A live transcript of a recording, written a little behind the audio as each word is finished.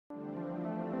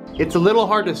It's a little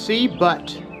hard to see,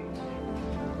 but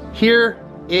here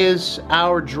is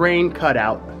our drain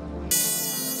cutout.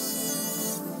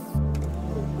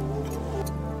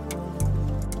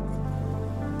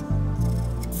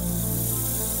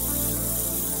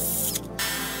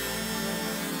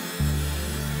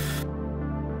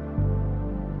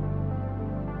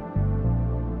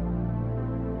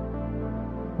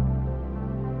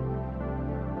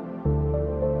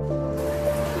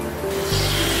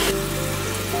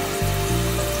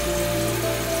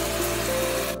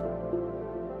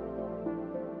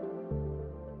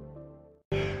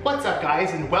 What's up,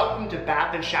 guys, and welcome to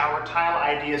Bath and Shower Tile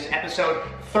Ideas episode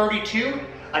 32.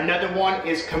 Another one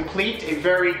is complete, a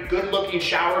very good looking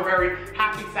shower, very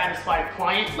happy, satisfied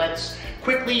client. Let's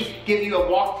quickly give you a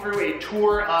walkthrough, a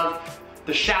tour of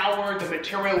the shower, the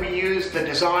material we use, the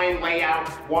design,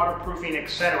 layout, waterproofing,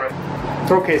 etc.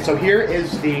 Okay, so here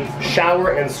is the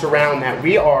shower and surround that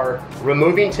we are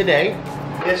removing today.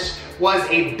 This was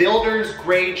a builder's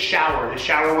grade shower. The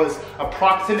shower was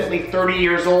approximately 30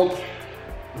 years old.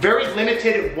 Very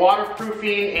limited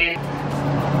waterproofing,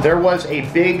 and there was a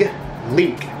big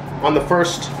leak on the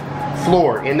first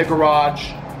floor in the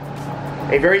garage.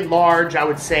 A very large, I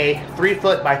would say 3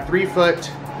 foot by 3 foot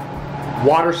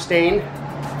water stain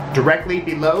directly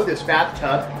below this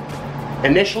bathtub.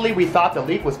 Initially we thought the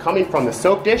leak was coming from the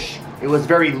soap dish. It was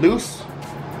very loose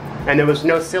and there was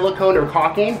no silicone or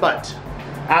caulking, but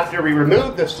after we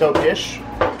removed the soap dish,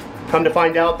 come to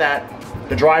find out that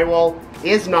the drywall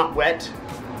is not wet.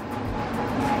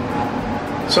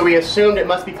 So we assumed it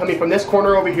must be coming from this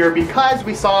corner over here because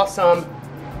we saw some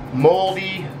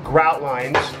moldy grout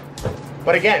lines.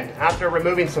 But again, after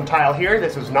removing some tile here,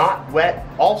 this is not wet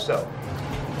also.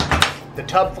 The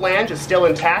tub flange is still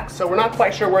intact, so we're not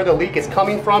quite sure where the leak is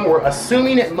coming from. We're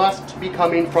assuming it must be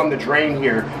coming from the drain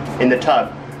here in the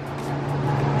tub.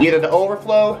 Either the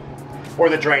overflow or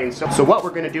the drain. So what we're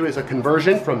going to do is a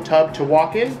conversion from tub to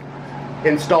walk-in.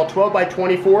 Install 12 by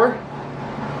 24.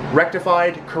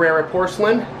 Rectified Carrara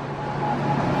porcelain.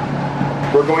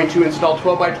 We're going to install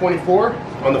 12 by 24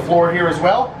 on the floor here as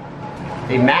well.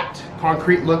 A matte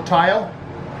concrete look tile.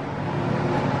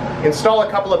 Install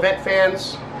a couple of vent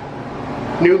fans,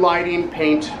 new lighting,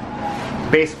 paint,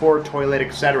 baseboard, toilet,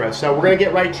 etc. So we're going to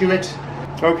get right to it.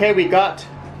 Okay, we got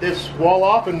this wall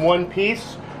off in one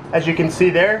piece. As you can see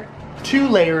there, 2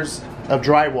 layers of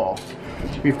drywall.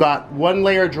 We've got 1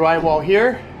 layer drywall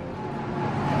here.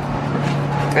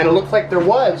 And it looks like there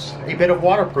was a bit of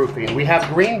waterproofing. We have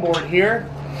green board here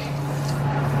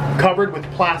covered with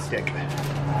plastic.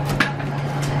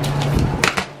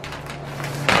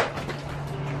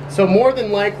 So more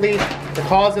than likely the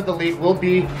cause of the leak will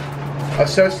be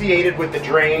associated with the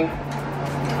drain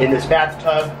in this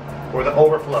bathtub or the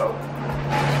overflow,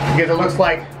 because it looks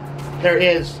like there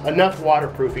is enough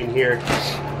waterproofing here.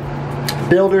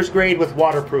 Builder's grade with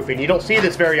waterproofing. You don't see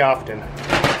this very often.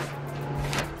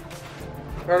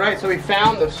 Alright, so we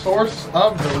found the source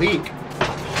of the leak.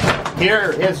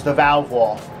 Here is the valve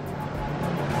wall.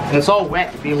 And it's all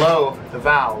wet below the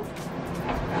valve.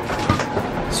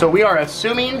 So we are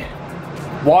assuming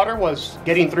water was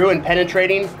getting through and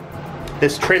penetrating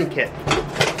this trim kit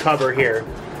cover here.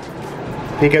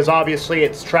 Because obviously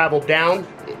it's traveled down,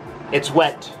 it's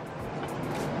wet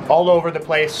all over the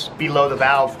place below the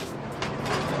valve.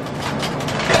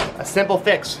 A simple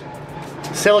fix.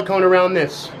 Silicone around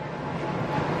this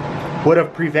would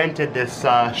have prevented this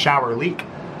shower leak.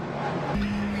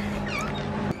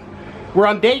 We're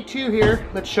on day 2 here.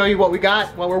 Let's show you what we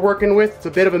got, what we're working with. It's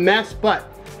a bit of a mess,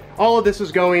 but all of this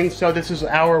is going. So this is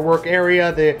our work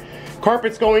area. The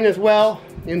carpet's going as well.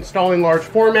 Installing large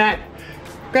format.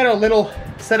 Got a little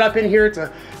setup in here. It's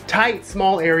a tight,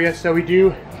 small area, so we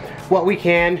do what we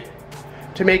can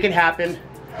to make it happen.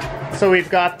 So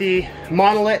we've got the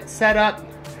monolith set up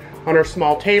on our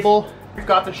small table. We've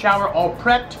got the shower all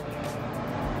prepped.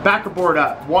 Backer board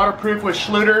up, waterproof with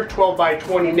Schluter, 12 by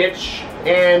 20 niche,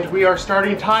 and we are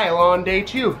starting tile on day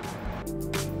 2.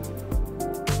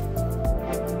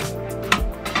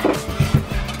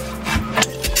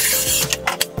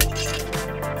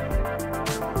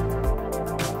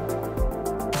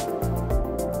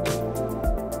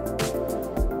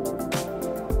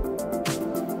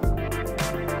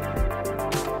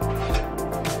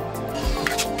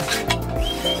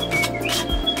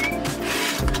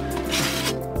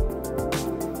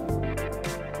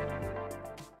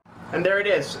 And there it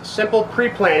is, simple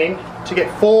pre-planning to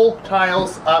get full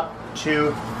tiles up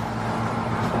to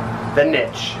the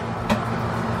niche.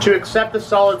 To accept the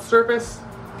solid surface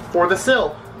for the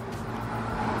sill.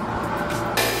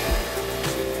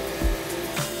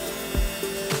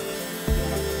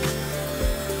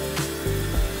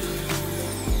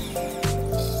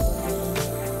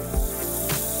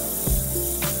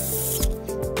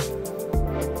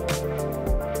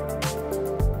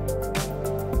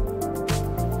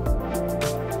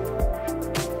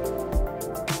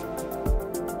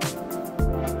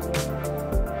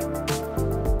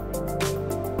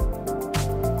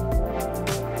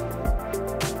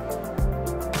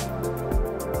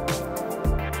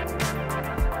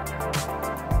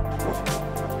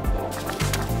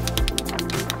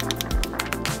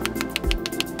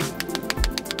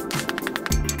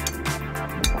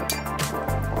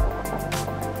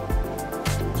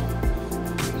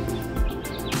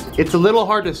 It's a little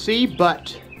hard to see,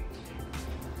 but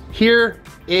here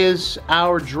is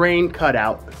our drain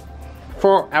cutout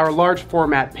for our large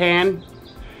format pan.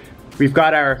 We've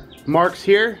got our marks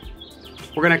here.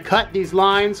 We're gonna cut these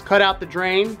lines, cut out the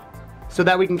drain, so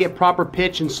that we can get proper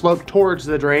pitch and slope towards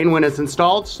the drain when it's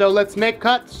installed. So let's make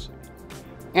cuts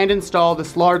and install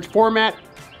this large format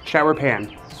shower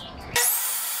pan.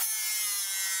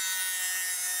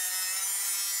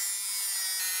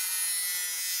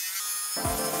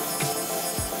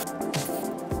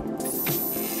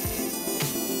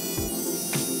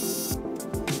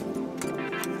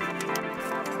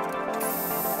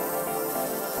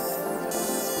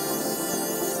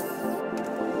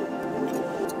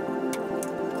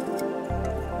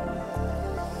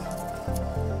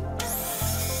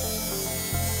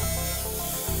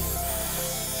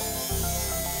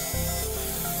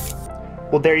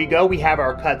 Well, there you go. We have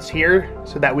our cuts here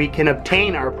so that we can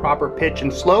obtain our proper pitch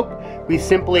and slope. We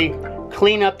simply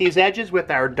clean up these edges with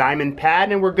our diamond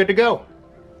pad and we're good to go.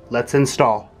 Let's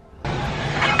install.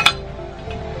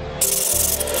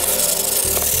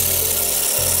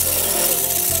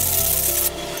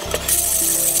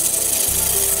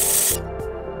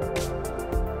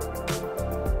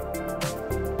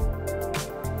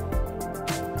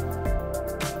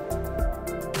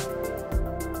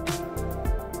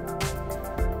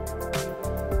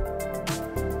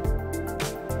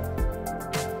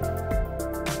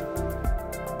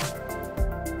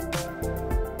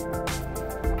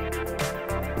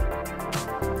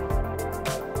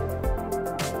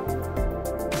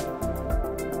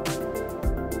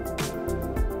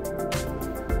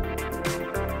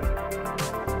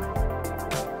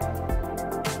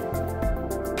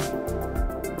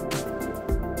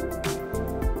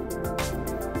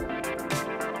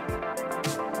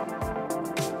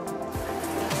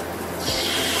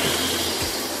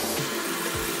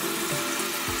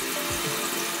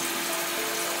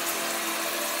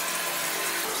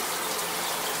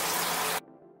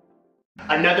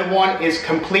 Another one is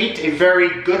complete, a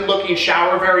very good looking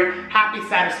shower, very happy,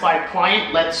 satisfied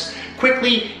client. Let's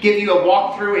quickly give you a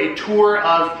walkthrough, a tour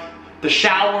of the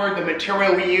shower, the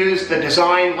material we use, the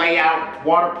design, layout,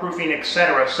 waterproofing,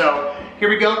 etc. So here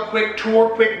we go, quick tour,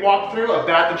 quick walkthrough of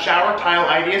Bath and Shower Tile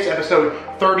Ideas, episode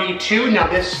 32. Now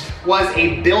this was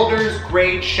a builder's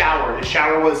grade shower. The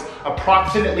shower was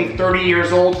approximately 30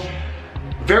 years old.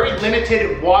 Very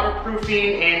limited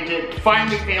waterproofing, and it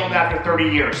finally failed after 30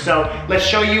 years. So let's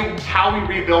show you how we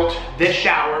rebuilt this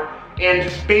shower and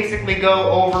basically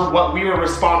go over what we were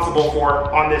responsible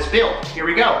for on this build. Here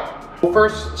we go. We'll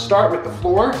first start with the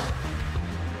floor.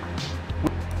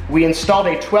 We installed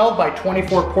a 12 by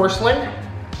 24 porcelain.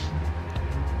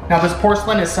 Now this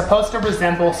porcelain is supposed to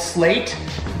resemble slate.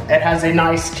 It has a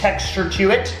nice texture to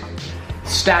it.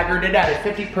 Staggered it at a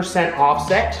 50%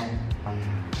 offset.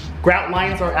 Grout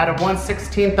lines are at a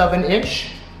 1/16 of an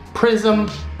inch.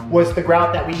 Prism was the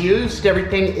grout that we used.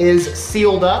 Everything is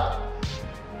sealed up.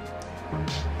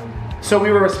 So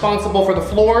we were responsible for the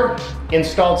floor,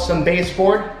 installed some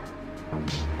baseboard.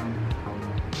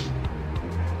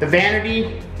 The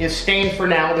vanity is stained for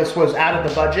now. This was out of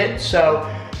the budget, so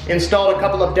installed a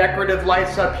couple of decorative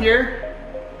lights up here.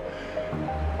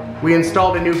 We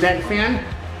installed a new vent fan.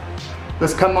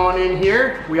 Let's come on in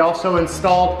here. We also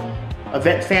installed a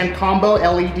vent fan combo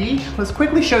LED. Let's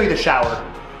quickly show you the shower.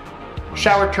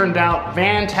 Shower turned out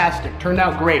fantastic, turned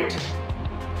out great.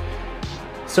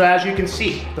 So as you can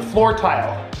see, the floor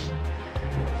tile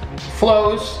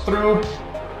flows through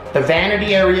the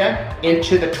vanity area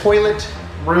into the toilet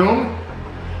room,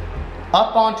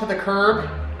 up onto the curb,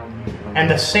 and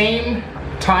the same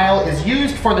tile is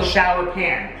used for the shower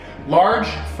pan. Large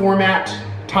format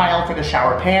tile for the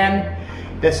shower pan.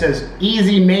 This is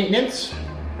easy maintenance.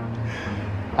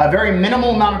 A very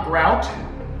minimal amount of grout.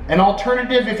 An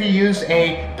alternative if you use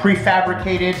a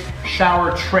prefabricated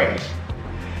shower tray.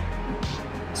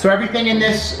 So everything in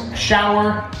this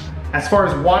shower, as far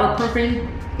as waterproofing,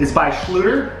 is by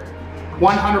Schluter.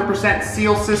 100%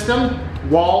 seal system,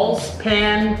 walls,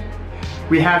 pan.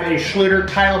 We have a Schluter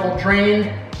tileable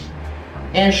drain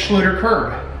and Schluter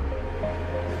curb.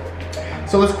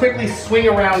 So let's quickly swing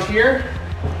around here.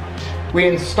 We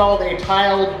installed a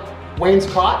tiled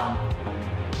wainscot.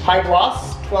 High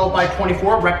gloss, 12 by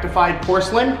 24 rectified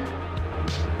porcelain.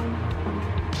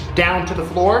 Down to the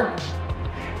floor.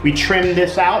 We trimmed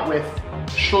this out with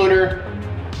Schluter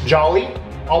Jolly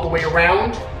all the way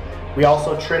around. We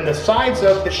also trimmed the sides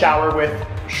of the shower with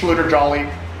Schluter Jolly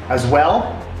as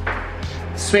well.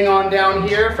 Swing on down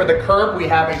here for the curb. We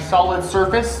have a solid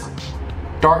surface,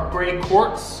 dark gray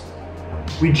quartz.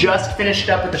 We just finished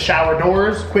up with the shower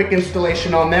doors. Quick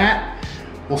installation on that.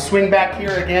 We'll swing back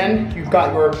here again. You've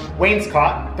got your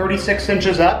wainscot, 36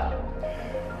 inches up,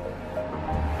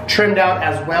 trimmed out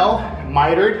as well,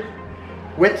 mitered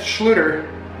with Schluter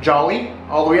jolly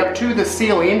all the way up to the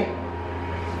ceiling.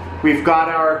 We've got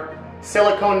our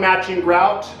silicone matching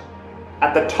grout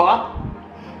at the top,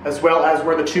 as well as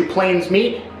where the two planes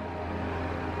meet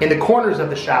in the corners of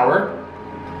the shower.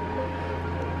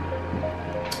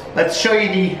 Let's show you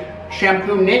the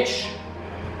shampoo niche,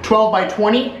 12 by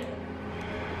 20.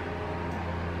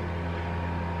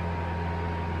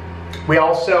 We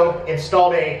also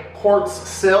installed a quartz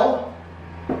sill.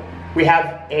 We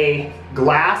have a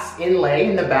glass inlay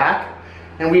in the back,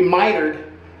 and we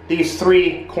mitered these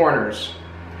three corners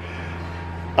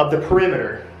of the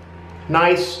perimeter.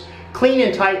 Nice, clean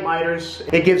and tight miters.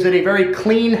 It gives it a very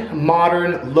clean,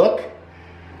 modern look.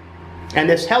 And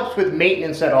this helps with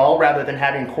maintenance at all, rather than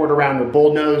having cord around the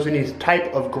bullnose and these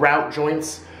type of grout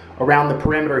joints around the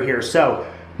perimeter here. So,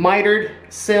 mitered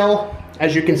sill,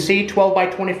 as you can see, 12 by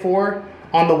 24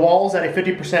 on the walls at a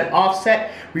 50%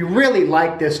 offset. We really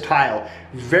like this tile.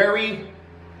 Very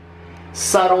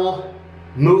subtle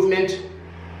movement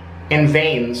and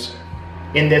veins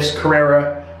in this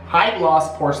Carrara high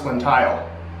gloss porcelain tile.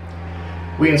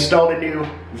 We installed a new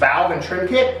valve and trim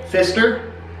kit,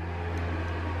 Pfister,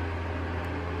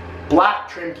 black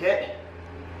trim kit,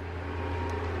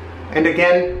 and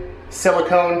again,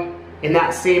 silicone in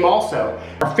that seam also.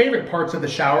 Our favorite parts of the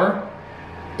shower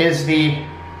is the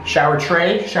shower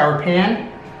tray, shower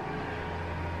pan.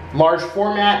 Large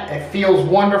format, it feels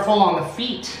wonderful on the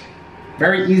feet.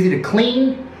 Very easy to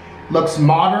clean, looks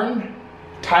modern,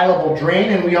 tileable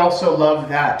drain, and we also love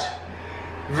that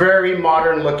very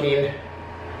modern looking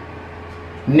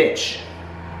niche.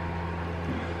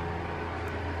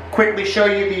 Quickly show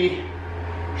you the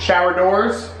shower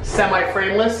doors,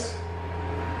 semi-frameless,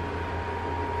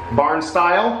 barn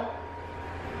style.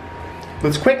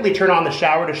 Let's quickly turn on the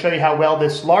shower to show you how well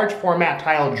this large format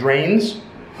tile drains.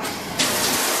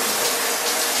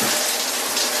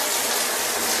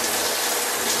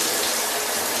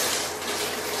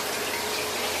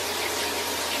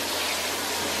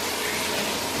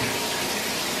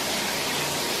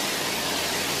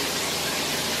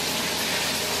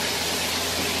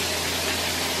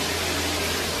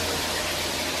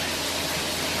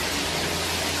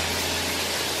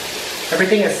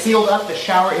 Everything is sealed up, the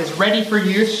shower is ready for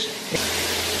use.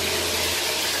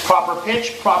 Proper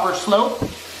pitch, proper slope,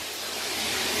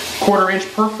 1/4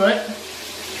 inch per foot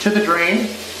to the drain.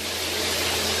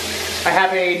 I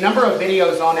have a number of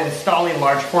videos on installing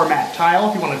large format tile.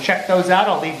 If you want to check those out,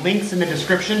 I'll leave links in the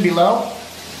description below.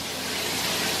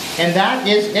 And that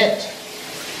is it.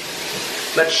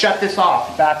 Let's shut this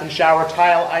off. Bath and Shower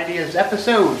Tile Ideas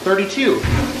episode 32.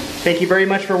 Thank you very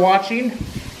much for watching.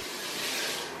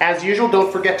 As usual,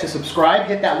 don't forget to subscribe,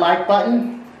 hit that like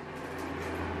button,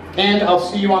 and I'll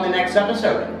see you on the next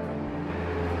episode.